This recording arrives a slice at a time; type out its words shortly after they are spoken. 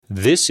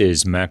This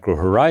is Macro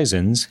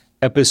Horizons,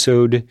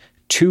 episode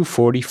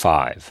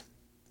 245,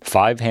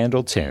 Five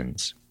Handle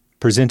Tens,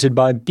 presented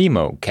by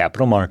BMO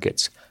Capital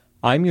Markets.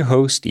 I'm your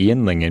host,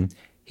 Ian Lyngen,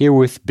 here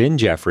with Ben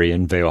Jeffery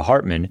and Vail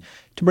Hartman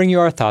to bring you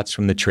our thoughts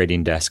from the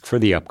trading desk for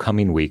the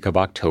upcoming week of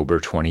October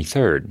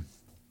 23rd.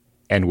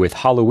 And with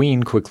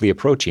Halloween quickly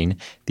approaching,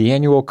 the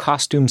annual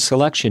costume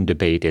selection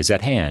debate is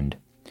at hand.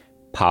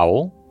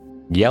 Powell,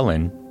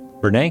 Yellen,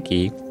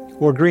 Bernanke,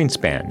 or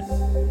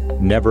Greenspan?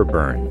 Never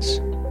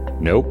burns.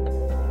 Nope,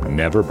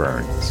 never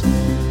burns.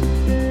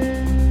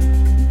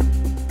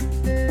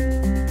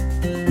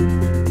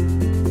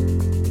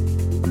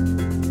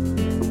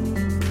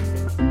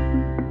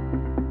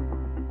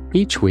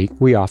 Each week,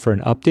 we offer an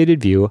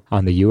updated view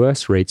on the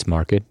U.S. rates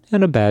market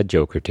and a bad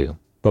joke or two.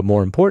 But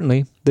more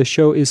importantly, the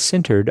show is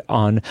centered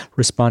on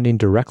responding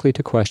directly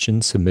to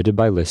questions submitted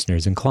by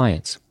listeners and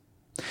clients.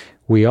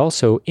 We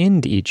also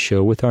end each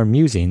show with our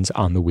musings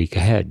on the week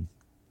ahead.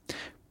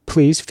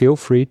 Please feel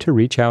free to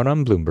reach out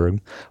on Bloomberg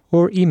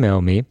or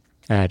email me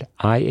at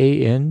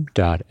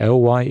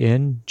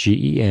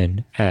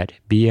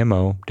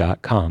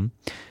ian.lyngen@bmo.com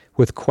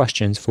with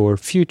questions for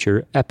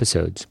future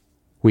episodes.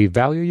 We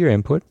value your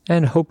input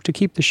and hope to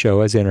keep the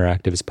show as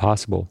interactive as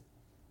possible.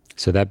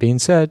 So that being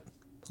said,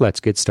 let's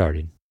get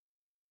started.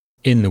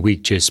 In the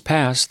week just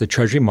past, the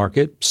Treasury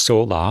market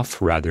sold off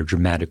rather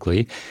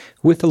dramatically,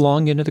 with the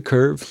long end of the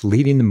curve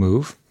leading the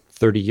move,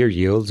 30-year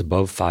yields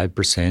above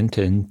 5%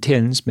 and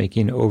 10s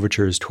making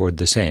overtures toward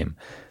the same.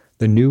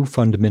 The new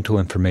fundamental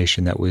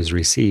information that was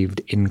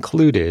received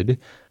included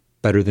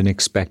better than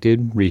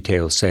expected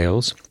retail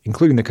sales,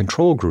 including the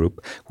control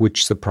group,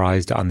 which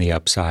surprised on the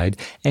upside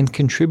and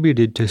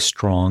contributed to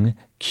strong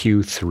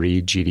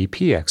Q3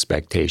 GDP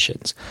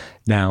expectations.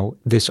 Now,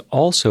 this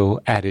also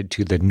added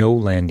to the no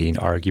landing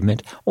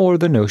argument or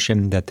the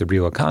notion that the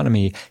real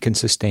economy can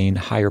sustain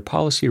higher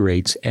policy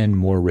rates and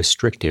more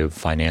restrictive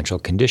financial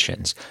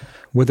conditions.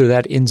 Whether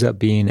that ends up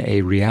being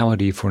a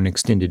reality for an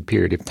extended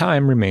period of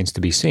time remains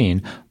to be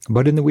seen,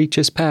 but in the week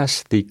just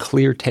past, the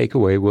clear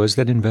takeaway was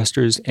that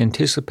investors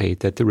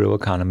anticipate that the real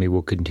economy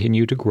will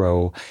continue to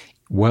grow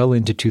well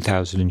into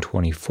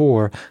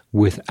 2024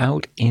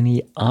 without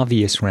any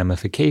obvious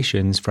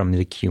ramifications from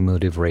the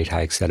cumulative rate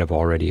hikes that have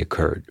already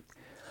occurred.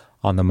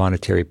 On the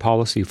monetary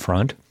policy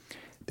front,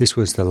 this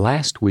was the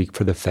last week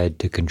for the Fed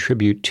to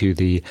contribute to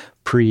the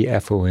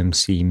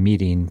pre-FOMC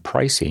meeting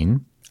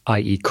pricing,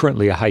 i.e.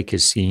 currently a hike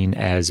is seen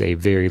as a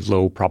very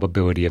low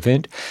probability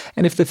event,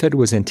 and if the Fed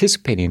was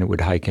anticipating it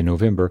would hike in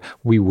November,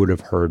 we would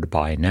have heard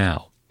by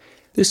now.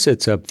 This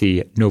sets up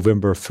the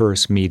November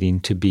 1st meeting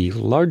to be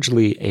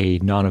largely a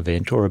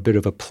non-event or a bit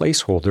of a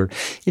placeholder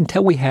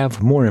until we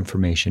have more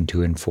information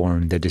to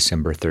inform the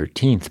December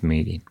 13th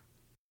meeting.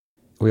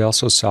 We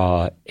also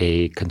saw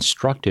a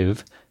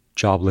constructive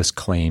jobless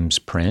claims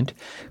print,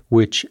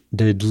 which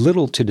did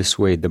little to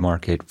dissuade the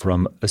market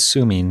from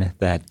assuming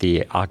that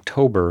the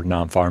October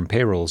non-farm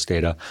payrolls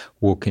data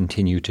will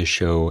continue to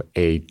show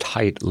a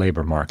tight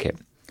labor market.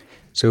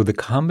 So the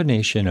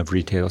combination of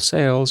retail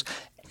sales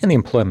and the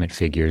employment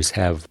figures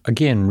have,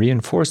 again,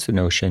 reinforced the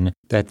notion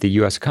that the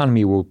U.S.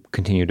 economy will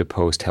continue to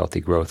post healthy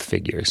growth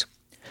figures.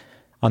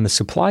 On the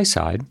supply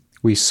side,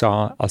 we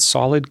saw a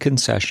solid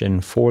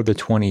concession for the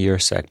 20-year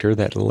sector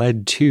that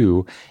led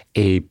to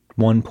a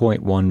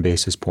 1.1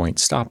 basis point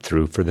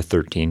stop-through for the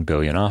 $13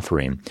 billion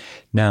offering.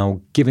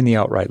 Now, given the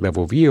outright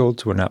level of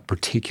yields, we're not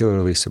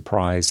particularly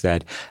surprised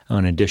that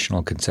an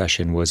additional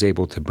concession was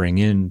able to bring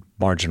in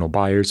marginal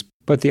buyers,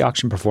 but the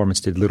auction performance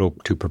did little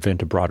to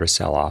prevent a broader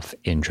sell-off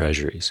in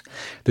treasuries.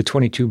 The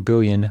 $22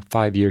 billion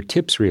 5-year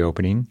TIPS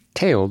reopening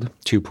tailed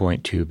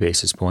 2.2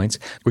 basis points,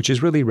 which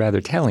is really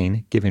rather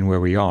telling given where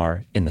we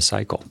are in the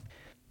cycle.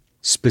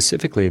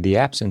 Specifically, the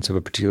absence of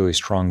a particularly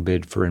strong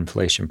bid for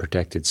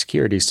inflation-protected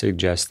securities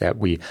suggests that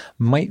we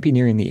might be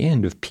nearing the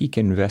end of peak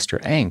investor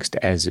angst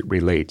as it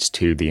relates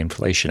to the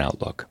inflation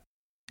outlook.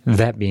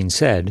 That being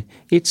said,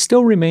 it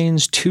still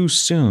remains too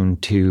soon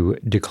to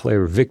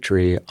declare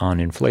victory on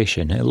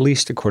inflation, at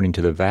least according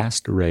to the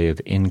vast array of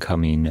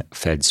incoming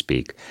Fed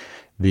speak.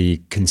 The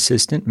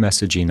consistent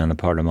messaging on the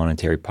part of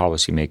monetary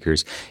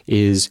policymakers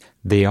is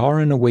they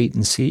are in a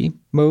wait-and-see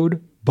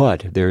mode,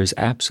 but there is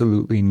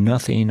absolutely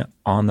nothing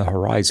on the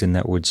horizon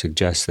that would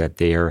suggest that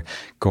they are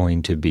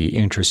going to be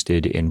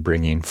interested in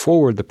bringing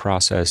forward the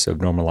process of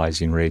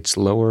normalizing rates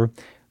lower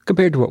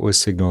compared to what was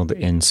signaled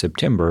in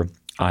September,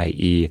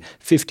 i.e.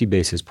 50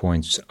 basis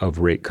points of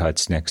rate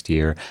cuts next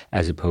year,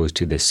 as opposed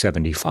to the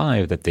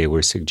 75 that they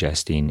were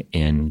suggesting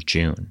in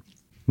June.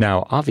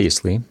 Now,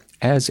 obviously,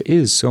 as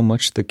is so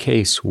much the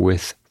case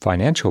with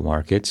financial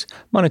markets,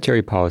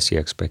 monetary policy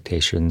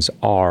expectations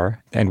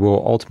are and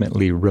will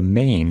ultimately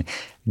remain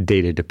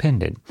data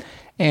dependent.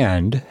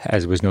 And,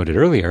 as was noted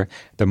earlier,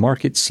 the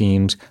market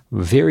seems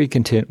very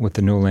content with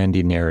the no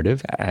landing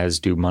narrative, as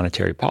do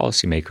monetary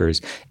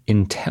policymakers,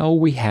 until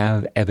we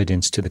have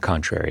evidence to the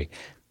contrary.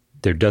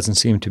 There doesn't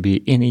seem to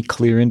be any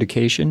clear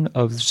indication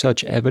of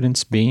such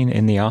evidence being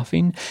in the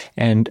offing,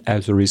 and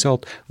as a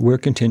result, we're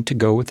content to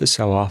go with the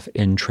sell-off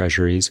in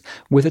Treasuries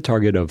with a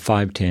target of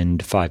 510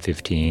 to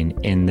 515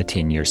 in the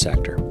 10-year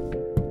sector.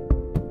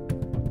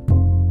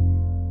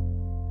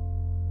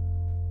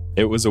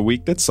 It was a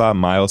week that saw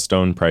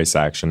milestone price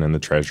action in the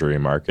Treasury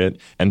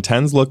market, and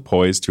 10s look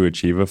poised to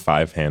achieve a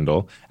 5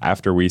 handle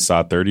after we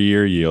saw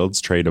 30-year yields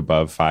trade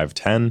above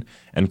 5.10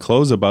 and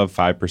close above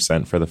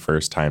 5% for the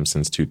first time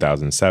since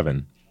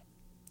 2007.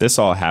 This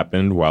all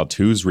happened while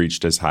 2s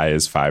reached as high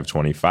as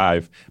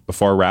 5.25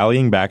 before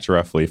rallying back to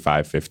roughly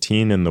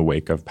 5.15 in the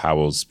wake of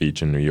Powell's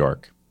speech in New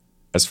York.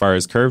 As far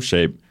as curve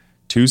shape,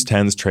 2s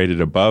 10s traded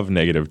above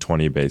negative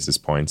 20 basis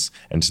points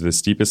and to the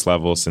steepest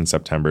level since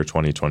September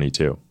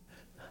 2022.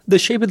 The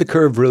shape of the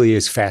curve really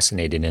is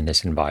fascinating in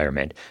this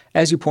environment.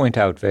 As you point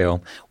out,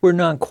 Vail, we're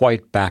not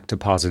quite back to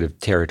positive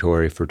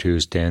territory for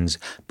 2s 10s,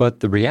 but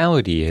the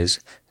reality is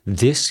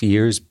this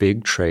year's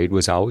big trade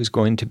was always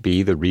going to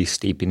be the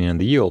re-steepening of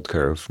the yield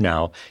curve.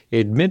 Now,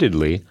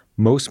 admittedly,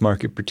 most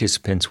market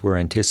participants were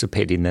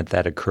anticipating that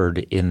that occurred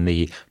in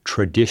the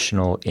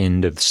traditional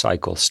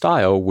end-of-cycle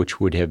style, which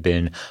would have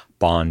been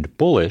bond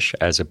bullish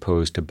as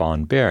opposed to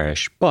bond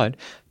bearish, but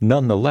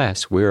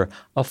nonetheless, we're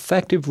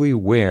effectively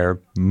where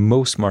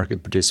most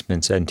market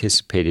participants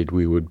anticipated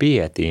we would be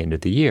at the end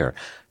of the year.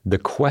 The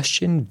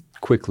question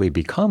quickly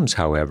becomes,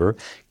 however,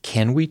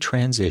 can we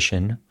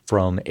transition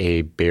from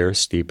a bear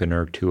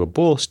steepener to a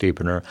bull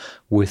steepener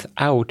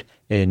without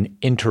an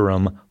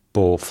interim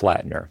bull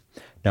flattener?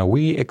 Now,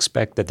 we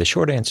expect that the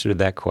short answer to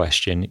that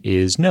question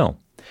is no.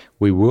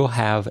 We will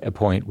have a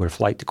point where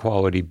flight to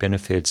quality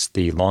benefits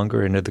the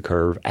longer end of the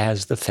curve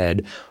as the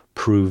Fed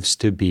proves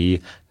to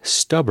be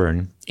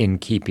stubborn in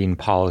keeping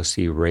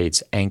policy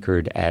rates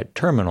anchored at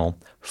terminal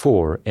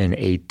for an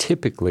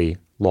atypically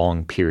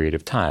long period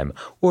of time,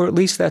 or at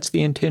least that's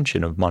the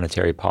intention of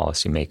monetary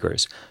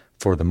policymakers.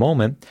 For the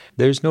moment,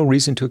 there's no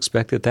reason to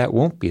expect that that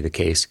won't be the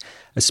case,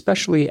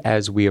 especially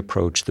as we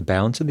approach the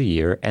balance of the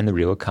year and the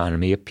real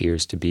economy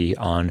appears to be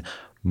on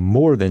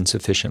more than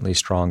sufficiently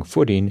strong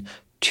footing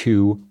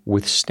to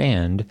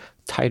withstand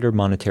tighter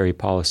monetary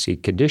policy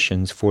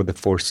conditions for the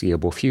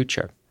foreseeable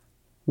future.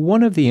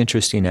 One of the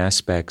interesting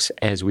aspects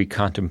as we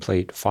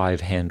contemplate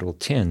 5-handle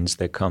 10s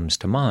that comes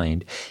to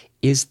mind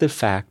is the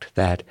fact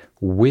that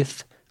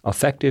with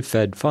effective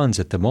Fed funds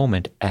at the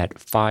moment at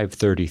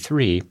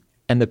 5.33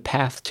 and the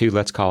path to,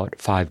 let's call it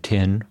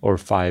 5.10 or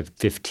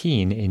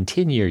 5.15 in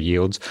 10-year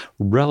yields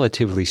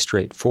relatively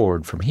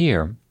straightforward from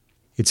here,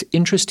 it's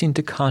interesting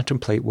to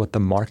contemplate what the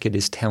market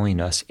is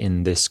telling us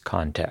in this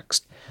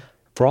context.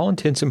 For all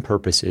intents and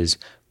purposes,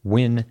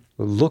 when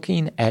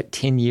looking at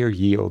 10-year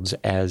yields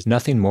as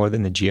nothing more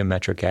than the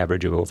geometric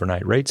average of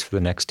overnight rates for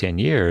the next 10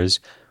 years,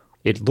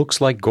 it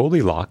looks like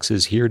Goldilocks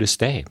is here to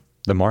stay.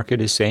 The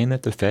market is saying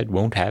that the Fed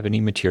won't have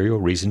any material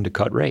reason to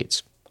cut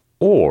rates.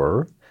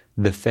 Or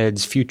the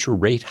Fed's future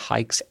rate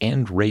hikes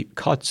and rate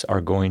cuts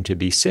are going to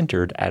be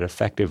centered at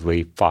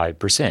effectively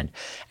 5%.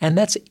 And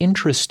that's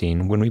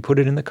interesting when we put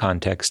it in the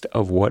context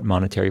of what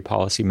monetary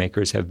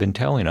policymakers have been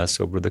telling us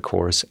over the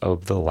course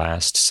of the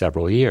last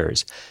several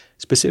years,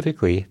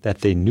 specifically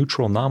that the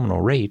neutral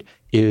nominal rate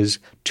is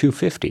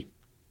 250.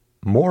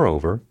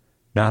 Moreover,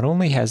 not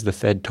only has the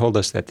Fed told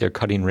us that they're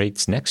cutting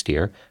rates next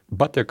year,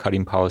 but they're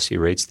cutting policy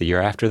rates the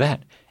year after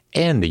that,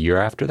 and the year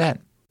after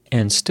that.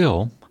 And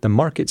still, the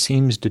market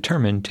seems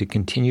determined to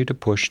continue to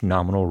push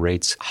nominal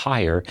rates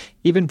higher,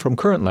 even from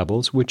current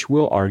levels, which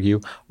we'll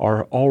argue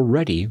are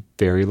already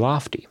very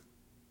lofty.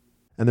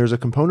 And there's a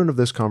component of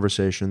this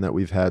conversation that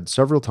we've had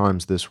several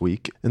times this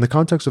week in the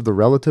context of the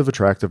relative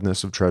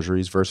attractiveness of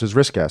treasuries versus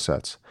risk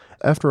assets.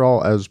 After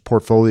all, as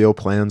portfolio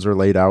plans are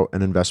laid out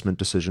and investment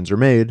decisions are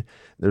made,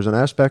 there's an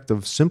aspect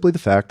of simply the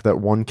fact that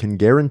one can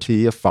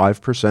guarantee a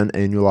 5%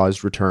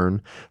 annualized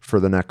return for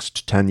the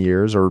next 10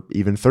 years or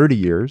even 30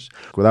 years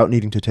without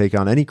needing to take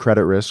on any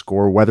credit risk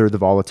or weather the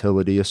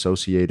volatility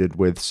associated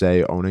with,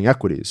 say, owning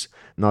equities.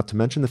 Not to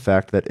mention the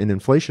fact that in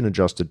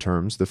inflation-adjusted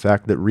terms, the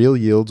fact that real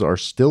yields are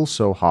still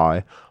so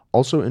high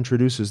also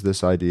introduces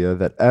this idea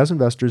that as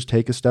investors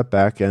take a step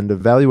back and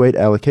evaluate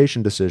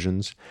allocation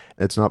decisions,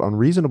 it's not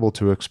unreasonable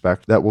to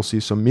expect that we'll see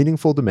some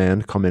meaningful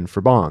demand come in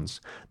for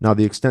bonds. Now,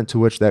 the extent to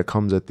which that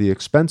comes at the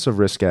expense of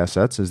risk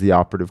assets is the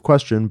operative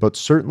question, but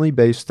certainly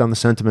based on the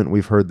sentiment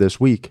we've heard this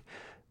week,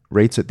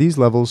 rates at these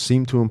levels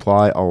seem to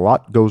imply a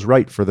lot goes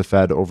right for the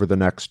Fed over the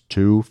next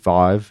 2,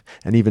 5,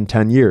 and even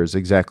 10 years,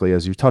 exactly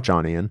as you touch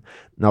on, Ian.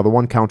 Now, the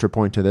one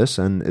counterpoint to this,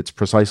 and it's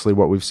precisely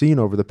what we've seen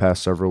over the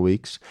past several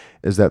weeks,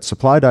 is that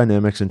supply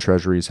dynamics in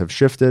treasuries have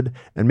shifted,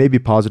 and maybe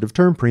positive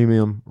term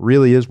premium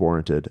really is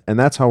warranted. And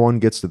that's how one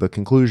gets to the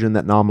conclusion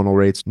that nominal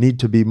rates need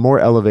to be more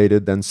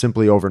elevated than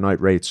simply overnight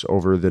rates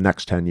over the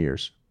next 10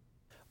 years.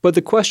 But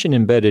the question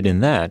embedded in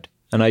that,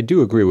 and I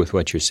do agree with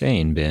what you're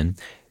saying, Ben,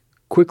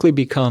 quickly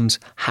becomes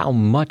how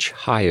much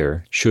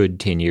higher should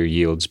 10-year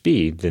yields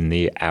be than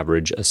the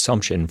average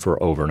assumption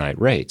for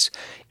overnight rates.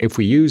 If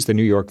we use the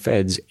New York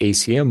Fed's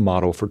ACM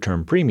model for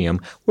term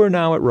premium, we're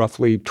now at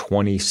roughly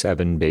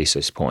 27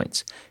 basis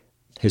points.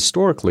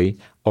 Historically,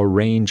 a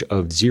range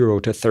of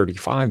 0 to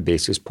 35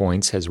 basis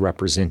points has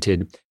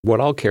represented what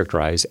I'll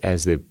characterize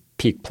as the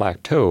peak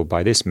plateau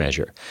by this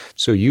measure.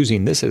 So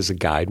using this as a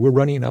guide, we're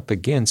running up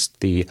against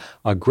the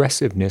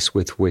aggressiveness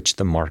with which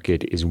the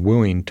market is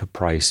willing to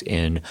price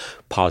in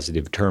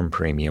positive term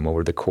premium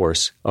over the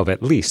course of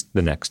at least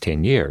the next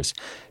 10 years.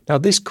 Now,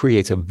 this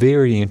creates a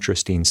very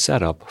interesting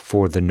setup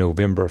for the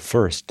November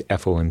 1st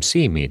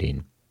FOMC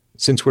meeting.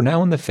 Since we're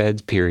now in the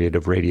Fed's period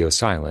of radio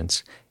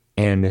silence,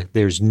 and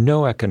there's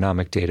no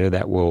economic data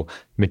that will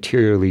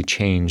materially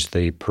change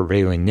the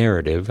prevailing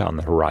narrative on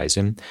the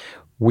horizon,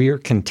 we are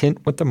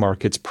content with the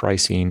market's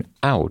pricing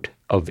out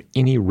of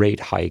any rate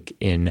hike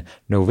in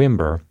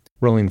November,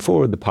 rolling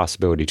forward the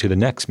possibility to the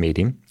next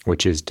meeting,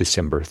 which is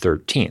December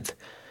 13th.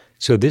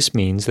 So this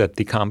means that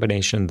the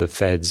combination of the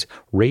Fed's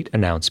rate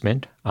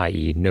announcement,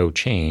 i.e. no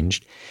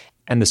change,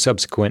 and the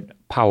subsequent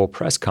Powell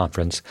press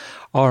conference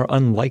are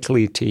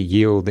unlikely to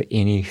yield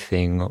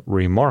anything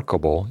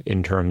remarkable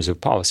in terms of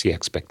policy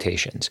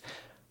expectations.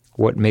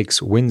 What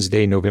makes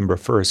Wednesday, November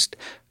 1st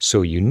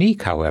so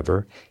unique,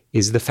 however,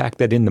 is the fact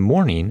that in the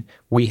morning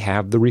we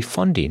have the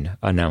refunding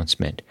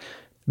announcement.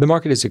 The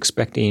market is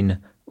expecting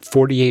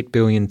 48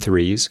 billion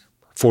threes,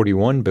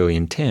 41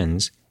 billion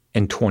tens,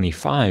 and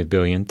 25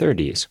 billion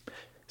 30s.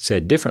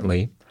 Said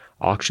differently,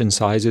 auction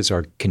sizes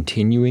are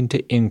continuing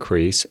to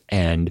increase,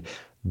 and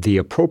the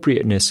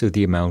appropriateness of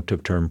the amount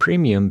of term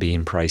premium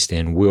being priced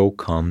in will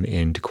come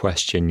into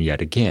question yet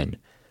again.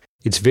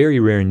 It's very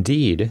rare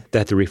indeed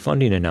that the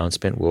refunding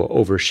announcement will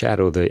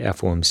overshadow the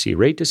FOMC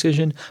rate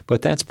decision,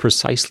 but that's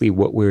precisely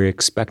what we're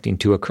expecting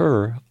to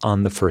occur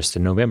on the 1st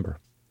of November.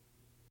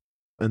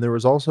 And there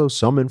was also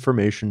some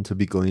information to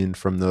be gleaned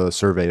from the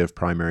survey of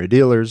primary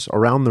dealers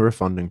around the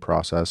refunding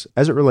process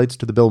as it relates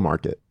to the bill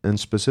market, and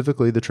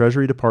specifically the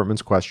Treasury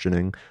Department's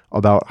questioning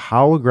about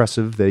how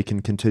aggressive they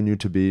can continue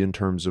to be in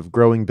terms of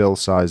growing bill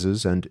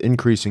sizes and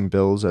increasing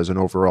bills as an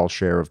overall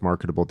share of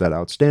marketable debt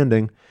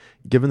outstanding,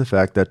 given the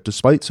fact that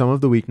despite some of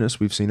the weakness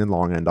we've seen in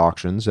long-end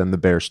auctions and the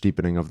bear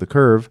steepening of the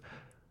curve,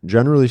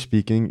 generally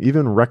speaking,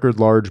 even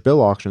record-large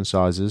bill auction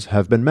sizes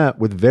have been met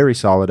with very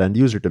solid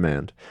end-user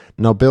demand.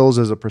 Now, bills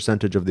as a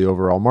percentage of the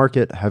overall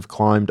market have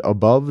climbed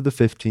above the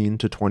 15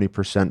 to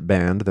 20%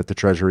 band that the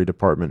Treasury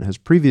Department has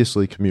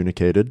previously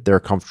communicated they're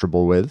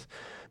comfortable with.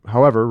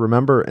 However,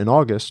 remember, in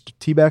August,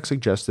 TBAC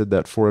suggested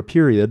that for a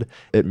period,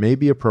 it may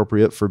be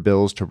appropriate for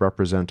bills to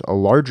represent a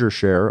larger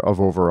share of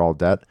overall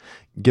debt,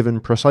 given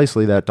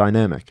precisely that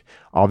dynamic.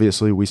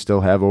 Obviously, we still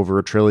have over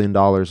 $1 trillion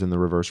in the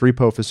reverse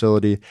repo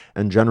facility,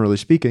 and generally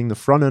speaking, the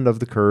front end of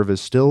the curve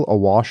is still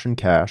awash in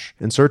cash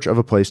in search of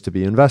a place to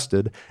be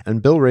invested,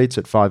 and bill rates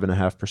at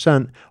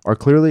 5.5% are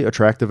clearly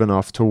attractive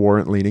enough to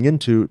warrant leaning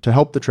into to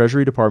help the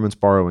Treasury Department's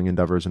borrowing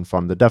endeavors and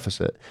fund the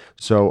deficit.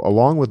 So,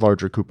 along with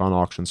larger coupon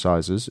auction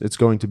sizes, it's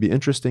going to be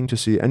interesting to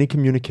see any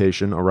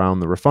communication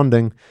around the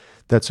refunding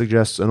that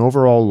suggests an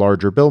overall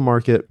larger bill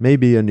market may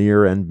be a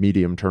near and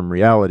medium-term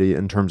reality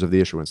in terms of the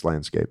issuance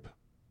landscape.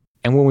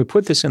 And when we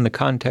put this in the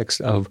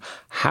context of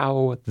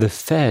how the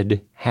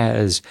Fed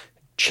has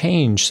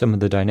changed some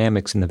of the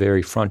dynamics in the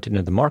very front end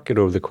of the market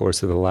over the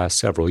course of the last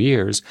several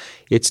years,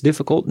 it's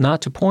difficult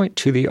not to point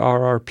to the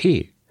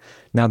RRP.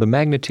 Now, the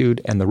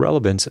magnitude and the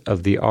relevance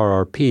of the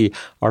RRP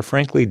are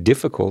frankly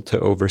difficult to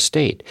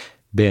overstate.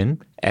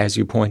 Ben, as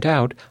you point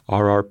out,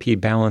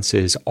 RRP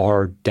balances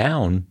are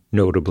down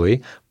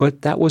notably,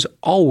 but that was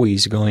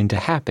always going to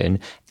happen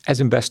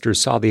as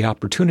investors saw the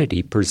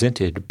opportunity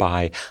presented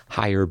by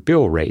higher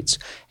bill rates.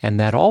 And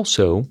that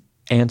also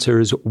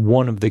answers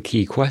one of the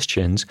key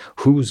questions: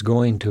 who's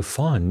going to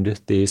fund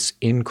this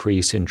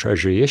increase in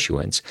Treasury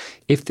issuance?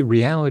 If the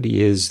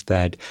reality is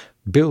that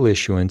bill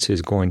issuance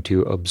is going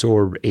to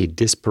absorb a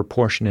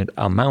disproportionate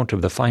amount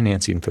of the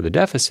financing for the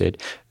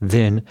deficit,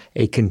 then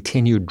a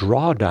continued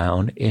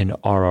drawdown in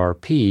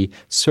RRP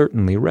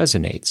certainly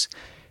resonates.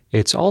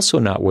 It's also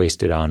not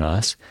wasted on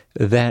us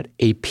that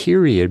a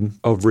period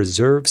of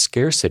reserve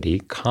scarcity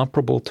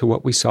comparable to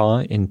what we saw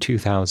in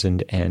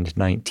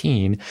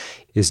 2019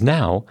 is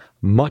now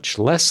much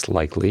less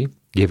likely,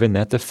 given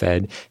that the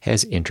Fed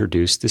has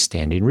introduced the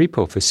standing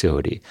repo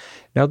facility.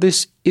 Now,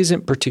 this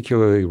isn't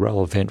particularly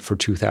relevant for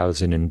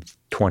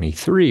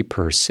 2023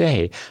 per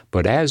se,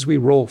 but as we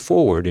roll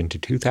forward into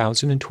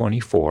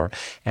 2024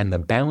 and the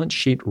balance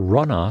sheet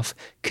runoff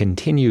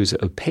continues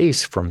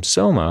apace from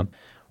SOMA,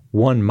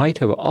 one might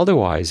have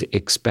otherwise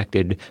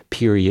expected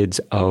periods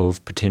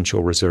of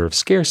potential reserve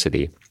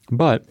scarcity.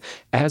 But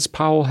as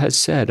Powell has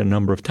said a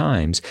number of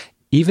times,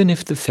 even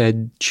if the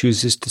Fed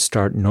chooses to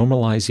start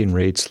normalizing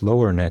rates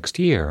lower next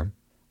year,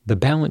 the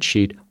balance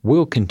sheet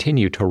will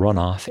continue to run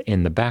off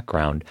in the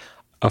background,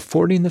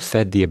 affording the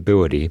Fed the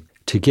ability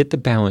to get the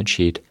balance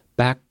sheet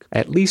back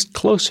at least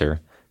closer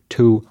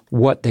to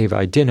what they've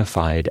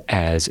identified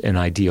as an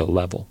ideal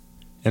level.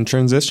 And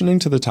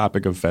transitioning to the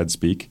topic of Fed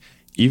speak,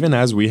 even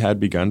as we had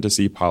begun to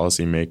see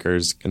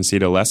policymakers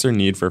concede a lesser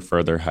need for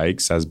further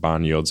hikes as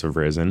bond yields have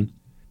risen,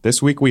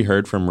 this week we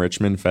heard from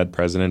Richmond Fed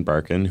President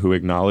Barkin, who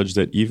acknowledged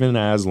that even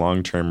as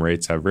long-term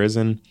rates have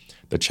risen,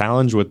 the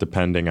challenge with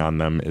depending on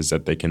them is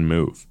that they can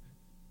move.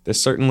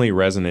 This certainly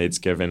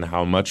resonates given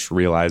how much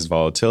realized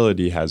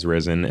volatility has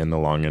risen in the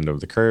long end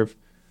of the curve,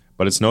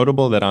 but it's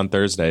notable that on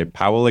Thursday,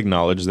 Powell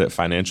acknowledged that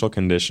financial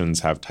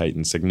conditions have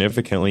tightened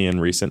significantly in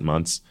recent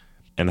months,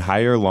 and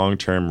higher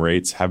long-term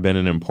rates have been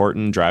an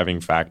important driving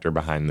factor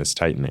behind this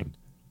tightening.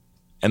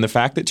 And the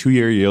fact that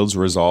two-year yields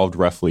resolved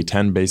roughly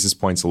 10 basis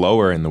points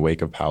lower in the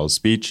wake of Powell's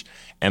speech,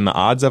 and the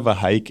odds of a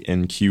hike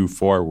in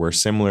Q4 were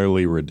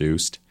similarly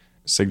reduced,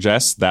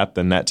 suggests that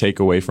the net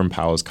takeaway from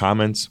Powell's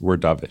comments were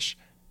dovish,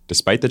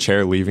 despite the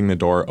chair leaving the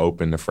door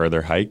open to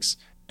further hikes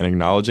and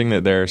acknowledging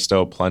that there are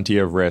still plenty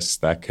of risks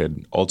that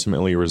could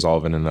ultimately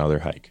resolve in another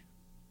hike.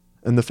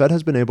 And the Fed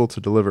has been able to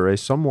deliver a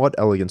somewhat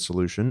elegant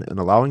solution in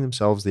allowing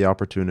themselves the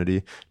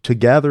opportunity to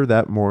gather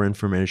that more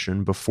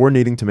information before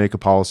needing to make a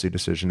policy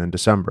decision in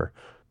December.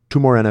 2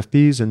 more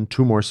NFPs and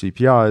 2 more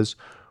CPIs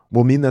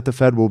will mean that the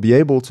Fed will be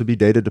able to be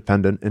data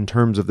dependent in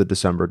terms of the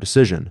December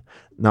decision.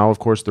 Now, of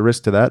course, the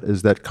risk to that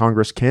is that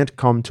Congress can't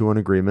come to an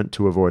agreement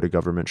to avoid a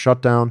government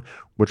shutdown,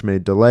 which may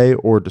delay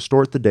or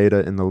distort the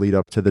data in the lead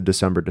up to the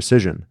December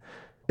decision.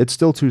 It's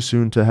still too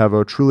soon to have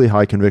a truly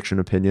high conviction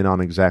opinion on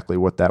exactly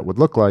what that would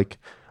look like,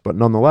 but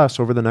nonetheless,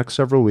 over the next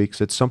several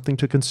weeks, it's something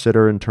to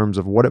consider in terms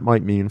of what it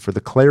might mean for the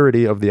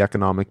clarity of the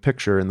economic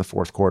picture in the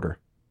fourth quarter.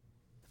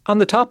 On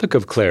the topic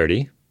of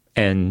clarity,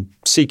 and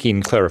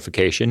seeking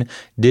clarification,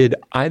 did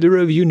either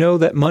of you know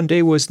that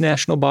Monday was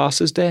National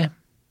Bosses Day?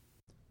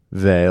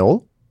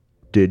 Vail,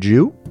 did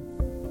you?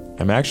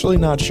 I'm actually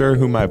not sure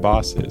who my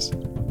boss is.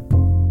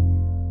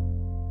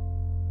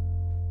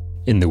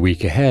 In the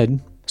week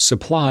ahead,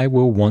 supply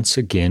will once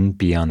again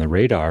be on the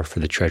radar for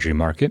the Treasury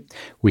market.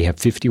 We have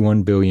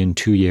 $51 billion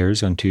 2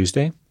 years on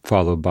Tuesday,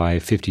 followed by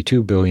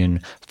 $52 billion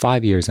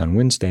 5 years on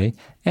Wednesday,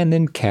 and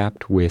then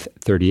capped with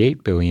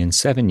 $38 billion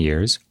 7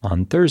 years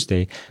on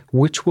Thursday,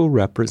 which will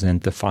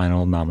represent the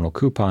final nominal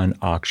coupon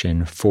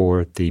auction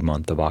for the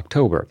month of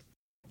October.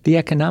 The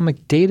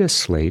economic data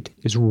slate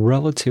is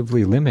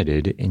relatively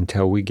limited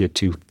until we get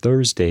to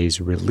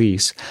Thursday's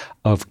release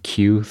of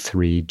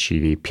Q3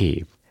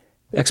 GDP.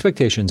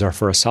 Expectations are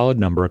for a solid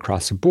number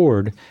across the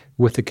board,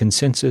 with the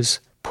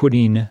consensus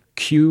putting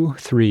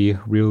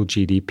Q3 real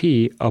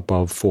GDP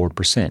above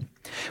 4%.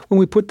 When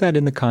we put that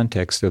in the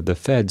context of the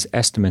Fed's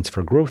estimates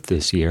for growth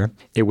this year,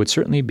 it would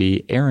certainly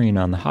be erring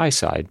on the high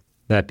side.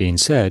 That being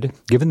said,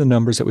 given the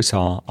numbers that we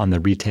saw on the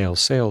retail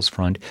sales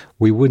front,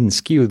 we wouldn't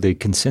skew the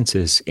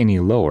consensus any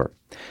lower.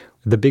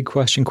 The big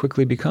question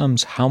quickly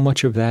becomes how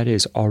much of that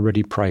is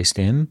already priced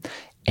in,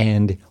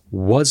 and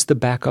was the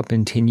backup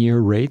in 10-year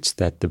rates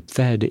that the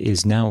Fed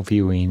is now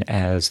viewing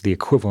as the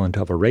equivalent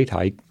of a rate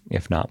hike,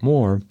 if not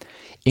more,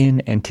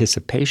 in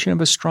anticipation of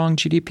a strong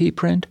GDP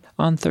print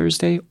on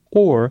Thursday,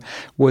 or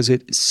was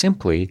it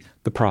simply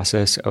the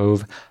process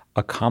of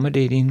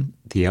accommodating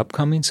the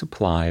upcoming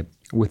supply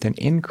with an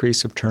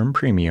increase of term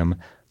premium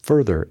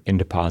further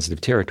into positive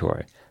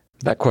territory?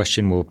 That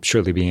question will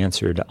surely be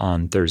answered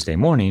on Thursday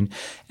morning,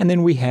 and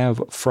then we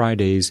have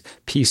Friday's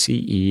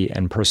PCE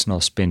and personal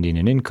spending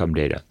and income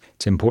data.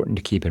 It's important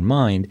to keep in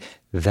mind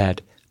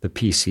that the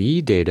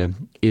PCE data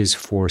is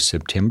for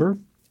September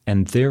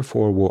and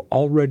therefore will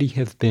already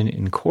have been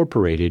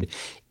incorporated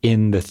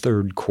in the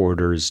third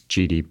quarter's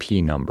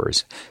GDP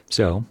numbers.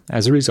 So,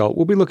 as a result,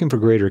 we'll be looking for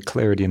greater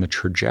clarity in the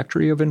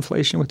trajectory of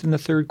inflation within the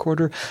third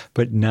quarter,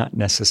 but not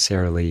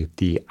necessarily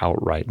the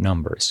outright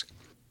numbers.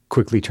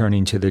 Quickly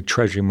turning to the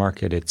Treasury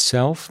market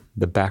itself,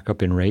 the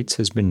backup in rates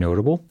has been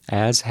notable,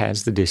 as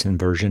has the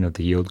disinversion of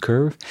the yield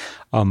curve.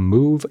 A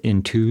move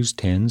in 2s,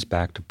 10s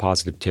back to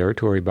positive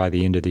territory by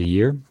the end of the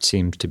year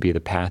seems to be the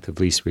path of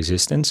least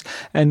resistance,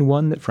 and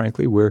one that,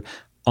 frankly, we're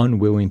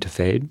unwilling to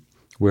fade.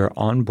 We're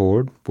on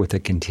board with a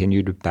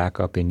continued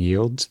backup in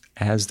yields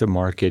as the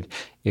market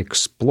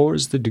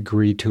explores the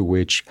degree to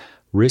which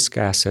risk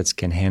assets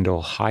can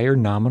handle higher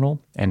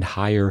nominal and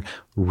higher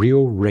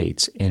real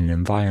rates in an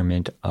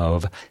environment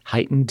of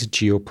heightened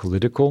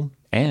geopolitical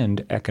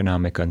and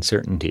economic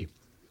uncertainty.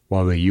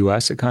 While the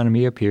U.S.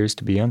 economy appears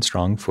to be on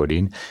strong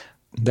footing,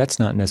 that's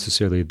not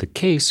necessarily the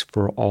case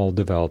for all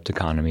developed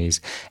economies,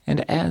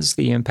 and as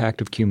the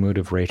impact of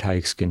cumulative rate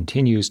hikes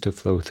continues to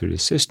flow through the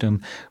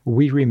system,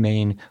 we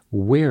remain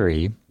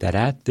wary that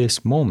at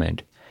this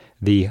moment,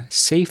 the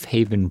safe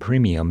haven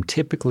premium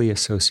typically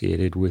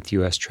associated with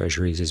U.S.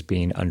 Treasuries is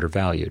being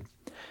undervalued.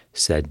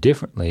 Said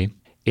differently,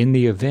 in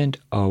the event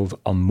of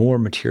a more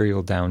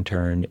material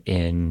downturn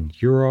in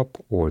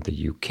Europe or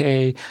the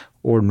UK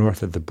or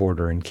north of the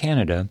border in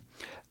Canada,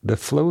 the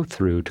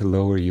flow-through to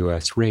lower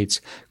U.S.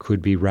 rates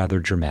could be rather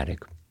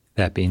dramatic.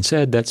 That being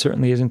said, that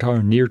certainly isn't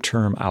our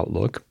near-term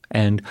outlook,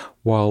 and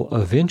while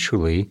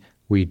eventually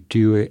we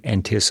do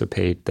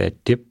anticipate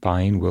that dip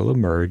buying will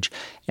emerge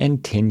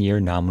and 10-year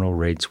nominal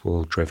rates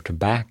will drift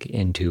back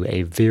into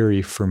a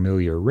very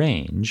familiar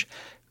range,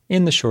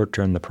 in the short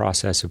term, the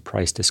process of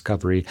price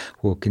discovery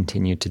will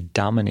continue to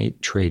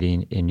dominate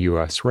trading in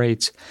U.S.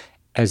 rates,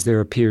 as there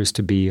appears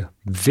to be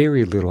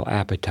very little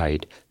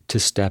appetite to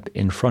step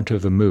in front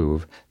of a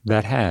move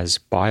that has,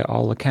 by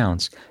all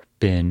accounts,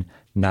 been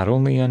not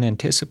only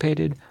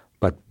unanticipated,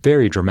 but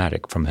very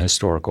dramatic from a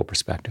historical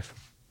perspective.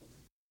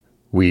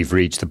 We've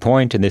reached the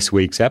point in this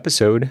week's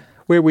episode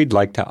where we'd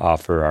like to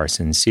offer our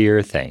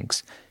sincere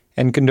thanks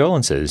and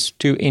condolences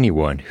to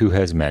anyone who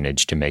has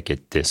managed to make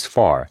it this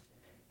far.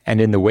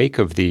 And in the wake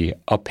of the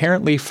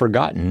apparently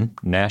forgotten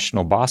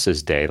National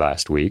Bosses Day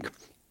last week,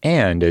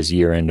 and as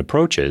year-end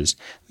approaches,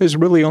 there's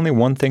really only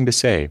one thing to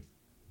say.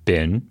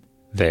 Ben,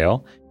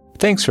 Vail,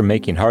 thanks for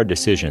making hard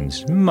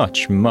decisions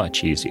much,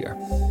 much easier.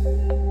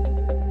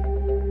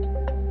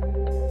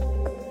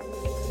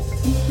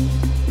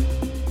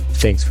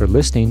 Thanks for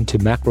listening to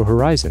Macro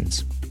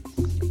Horizons.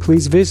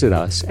 Please visit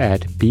us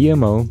at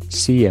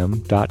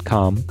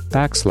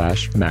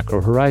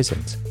bmocm.com/Macro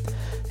Horizons.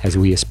 As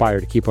we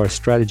aspire to keep our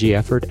strategy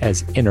effort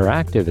as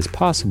interactive as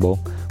possible,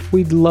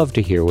 we'd love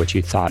to hear what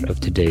you thought of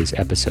today's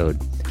episode.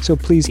 So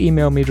please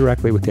email me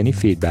directly with any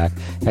feedback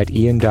at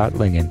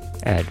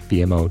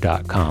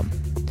ian.lyngen@bmo.com.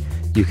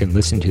 You can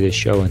listen to this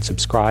show and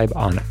subscribe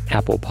on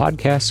Apple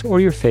Podcasts or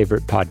your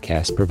favorite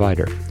podcast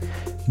provider.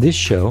 This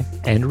show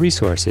and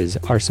resources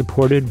are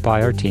supported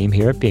by our team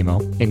here at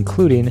BMO,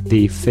 including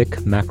the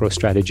FIC Macro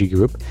Strategy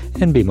Group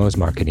and BMO's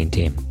marketing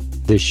team.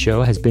 This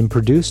show has been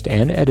produced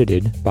and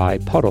edited by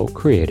Puddle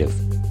Creative.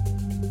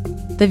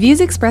 The views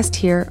expressed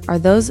here are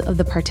those of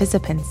the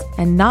participants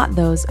and not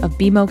those of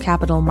BMO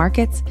Capital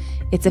Markets,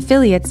 its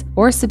affiliates,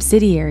 or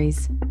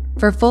subsidiaries.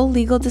 For full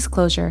legal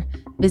disclosure,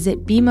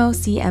 visit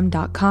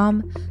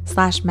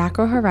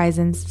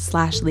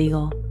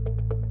bmocm.com/macrohorizons/legal.